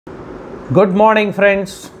Good morning,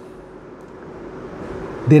 friends.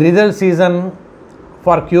 The result season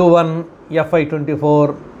for Q1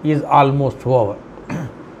 FY24 is almost over.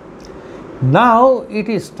 Now it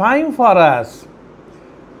is time for us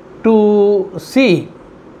to see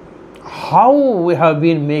how we have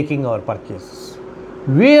been making our purchases.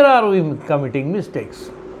 Where are we committing mistakes?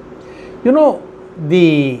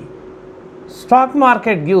 The stock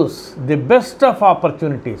market gives the best of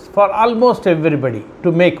opportunities for almost everybody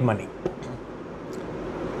to make money.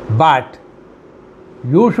 But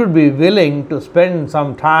you should be willing to spend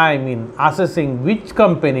some time in assessing which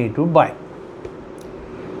company to buy,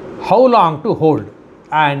 how long to hold,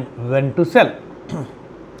 and when to sell.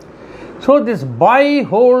 So these buy,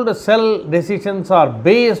 hold, sell decisions are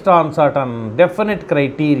based on certain definite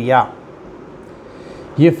criteria.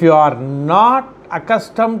 If you are not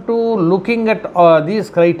accustomed to looking at these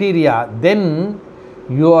criteria, then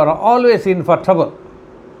you are always in for trouble.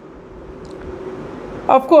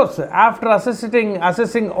 Of course, after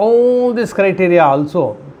assessing all these criteria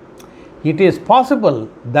also, it is possible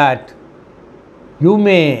that you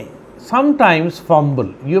may sometimes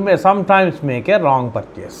fumble, you may sometimes make a wrong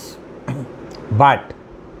purchase. But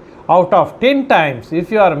out of 10 times,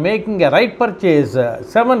 if you are making a right purchase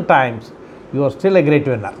 7 times, you are still a great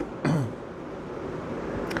winner.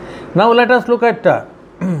 Now let us look at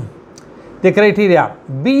the criteria.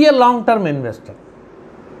 Be a long-term investor.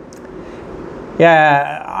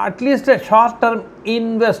 At least a short-term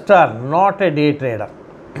investor, not a day trader.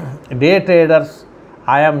 Day traders,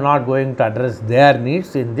 I am not going to address their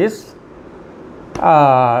needs in this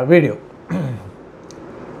video.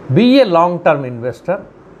 Be a long-term investor,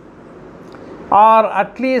 or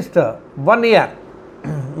at least 1 year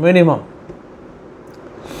minimum.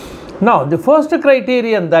 Now, the first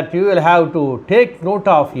criterion that you will have to take note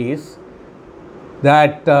of is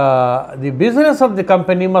that the business of the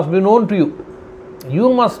company must be known to you.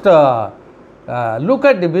 You must look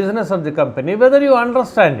at the business of the company, whether you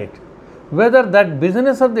understand it, whether that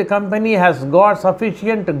business of the company has got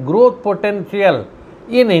sufficient growth potential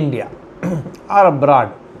in India or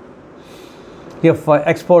abroad, if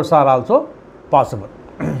exports are also possible.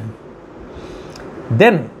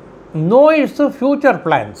 Then know its future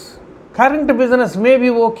plans. Current business may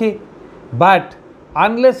be okay, but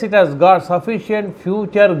unless it has got sufficient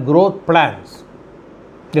future growth plans,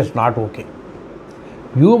 it is not okay.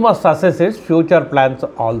 You must assess its future plans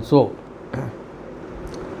also.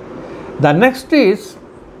 The next is,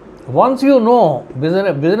 once you know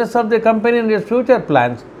business of the company and its future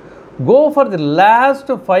plans, go for the last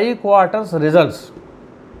 5 quarters results.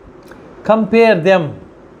 Compare them.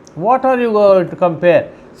 What are you going to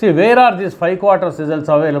compare? See, where are these 5 quarters results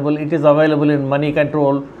available? It is available in Money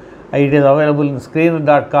Control, it is available in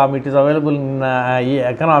Screener.com, it is available in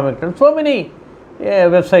Economic, and so many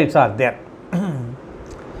websites are there.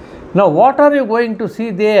 Now, what are you going to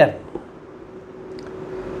see there?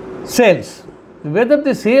 Sales. Whether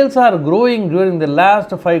the sales are growing during the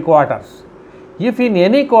last 5 quarters. If in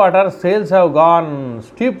any quarter sales have gone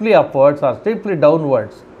steeply upwards or steeply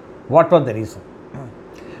downwards, what was the reason?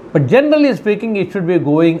 But generally speaking, it should be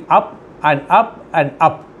going up and up and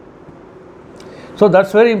up. So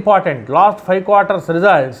that's very important. Last 5 quarters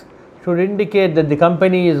results should indicate that the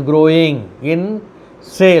company is growing in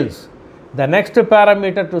sales. The next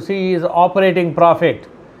parameter to see is operating profit.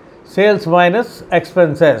 Sales minus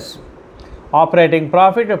expenses. Operating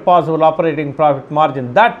profit, if possible, operating profit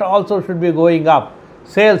margin. That also should be going up.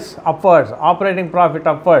 Sales upwards, operating profit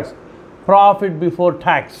upwards. Profit before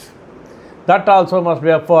tax. That also must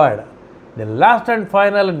be upward. The last and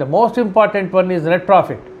final and the most important one is net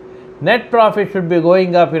profit. Net profit should be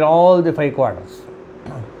going up in all the 5 quarters.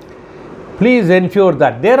 Please ensure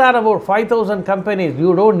that. There are about 5,000 companies.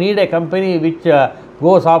 You don't need a company which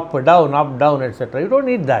goes up, down, etc. You don't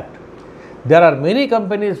need that. There are many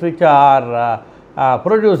companies which are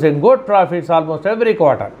producing good profits almost every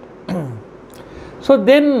quarter. So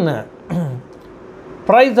then,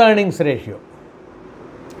 price earnings ratio.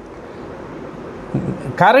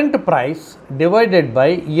 Current price divided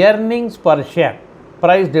by earnings per share.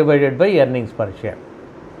 Price divided by earnings per share.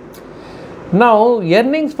 Now,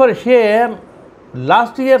 earnings per share,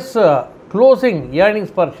 last year's closing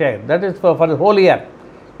earnings per share, that is for the whole year,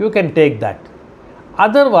 you can take that.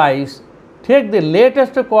 Otherwise, take the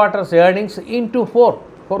latest quarter's earnings into 4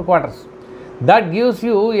 quarters. That gives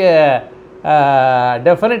you a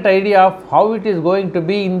definite idea of how it is going to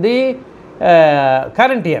be in the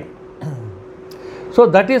current year. So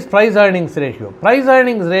that is price earnings ratio. Price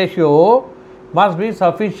earnings ratio must be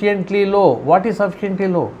sufficiently low. What is sufficiently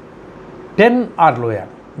low? 10 or lower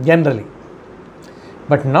generally.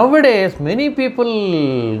 But nowadays many people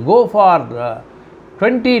go for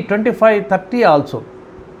 20, 25, 30 also.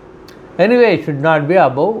 Anyway, it should not be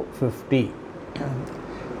above 50.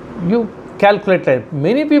 You calculate it.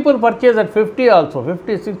 Many people purchase at 50 also,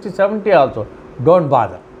 50, 60, 70 also. Don't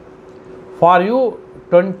bother. For you,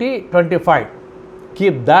 20, 25.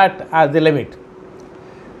 Keep that as the limit.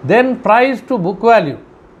 Then price to book value,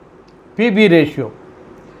 PB ratio.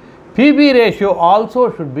 PB ratio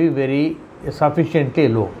also should be very sufficiently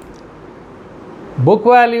low. Book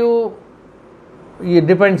value, it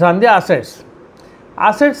depends on the assets.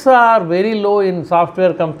 Assets are very low in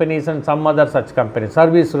software companies and some other such companies,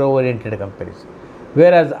 service oriented companies,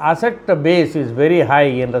 whereas asset base is very high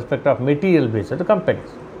in respect of material based companies.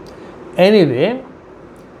 Anyway,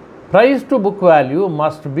 price to book value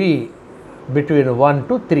must be between 1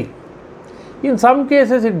 to 3. In some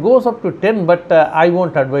cases it goes up to 10, but I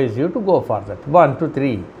won't advise you to go for that. 1 to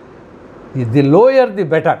 3. The lower the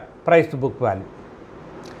better, price to book value.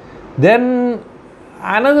 Then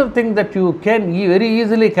another thing that you can very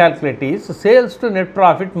easily calculate is sales to net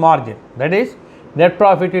profit margin. That is net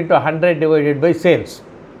profit into 100 divided by sales.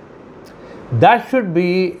 That should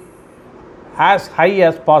be as high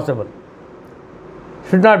as possible.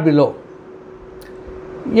 Should not be low.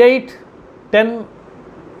 8, 10,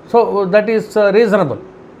 so that is reasonable.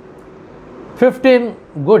 15,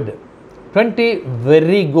 good. 20,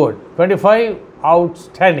 very good. 25,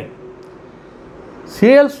 outstanding.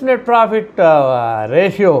 Sales to net profit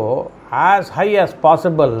ratio as high as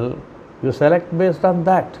possible, you select based on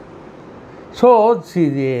that. So, see,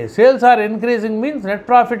 the sales are increasing means net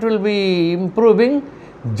profit will be improving,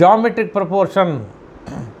 geometric proportion.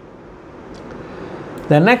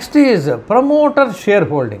 The next is promoter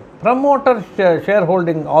shareholding. Promoter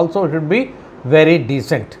shareholding also should be very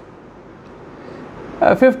decent.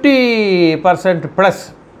 50%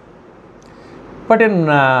 plus. But in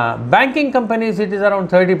banking companies it is around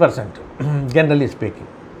 30%, generally speaking.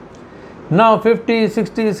 Now 50,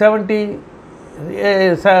 60, 70,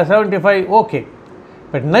 75, okay.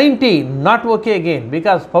 But 90, not okay again,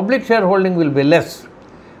 because public shareholding will be less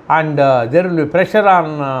and there will be pressure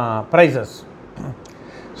on prices.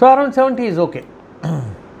 So around 70 is okay.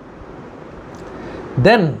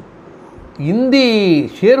 Then in the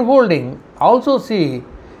shareholding, also see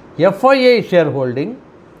FII shareholding,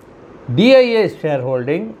 DIA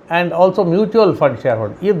shareholding and also mutual fund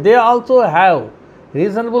shareholding. If they also have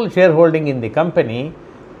reasonable shareholding in the company,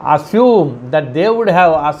 assume that they would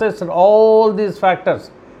have assessed all these factors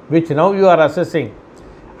which now you are assessing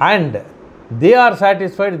and they are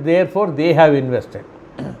satisfied, therefore they have invested.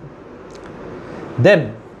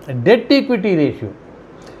 Then debt equity ratio.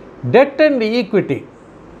 Debt and equity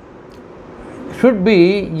should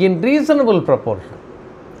be in reasonable proportion.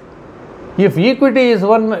 If equity is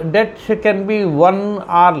 1, debt can be 1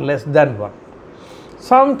 or less than 1.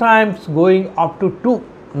 Sometimes going up to 2,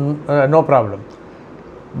 no problem.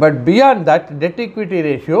 But beyond that, debt equity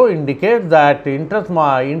ratio indicates that interest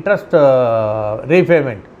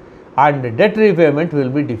repayment and debt repayment will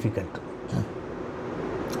be difficult.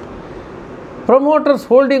 Promoters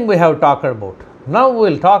holding we have talked about. Now we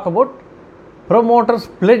will talk about promoters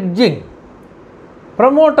pledging.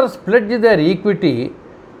 Promoters pledge their equity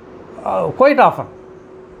quite often.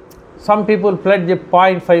 Some people pledge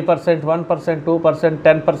 0.5%, 1%, 2%,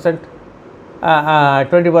 10%,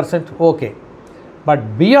 20%, okay.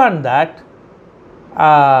 But beyond that,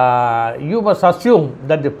 you must assume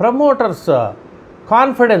that the promoters'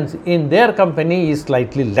 confidence in their company is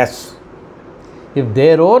slightly less. If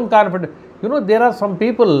their own confidence, there are some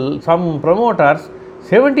people, some promoters,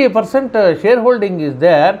 70% shareholding is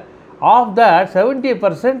there, of that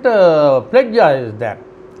 70% pledge is there.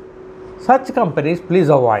 Such companies please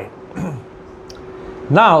avoid.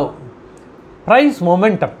 Now, price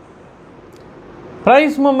momentum.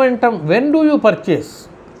 Price momentum, when do you purchase?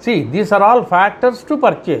 See, these are all factors to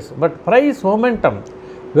purchase, but price momentum,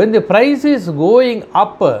 when the price is going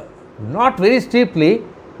up, not very steeply,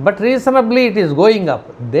 but reasonably it is going up,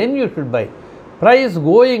 then you should buy. Price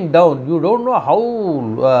going down, you don't know how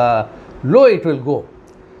low it will go.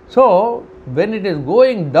 So, when it is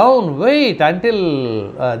going down, wait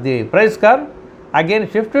until the price curve again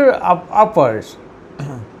shifted upwards.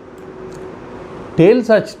 Till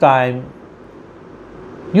such time,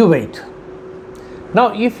 you wait.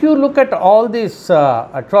 Now, if you look at all these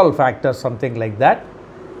 12 factors, something like that,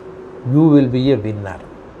 you will be a winner.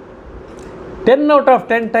 10 out of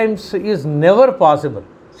 10 times is never possible.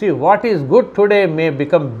 See, what is good today may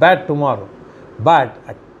become bad tomorrow, but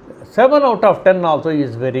 7 out of 10 also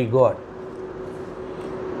is very good.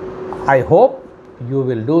 I hope you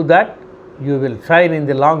will do that. You will shine in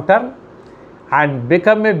the long term, and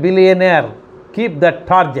become a billionaire. Keep that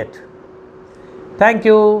target. Thank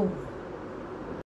you.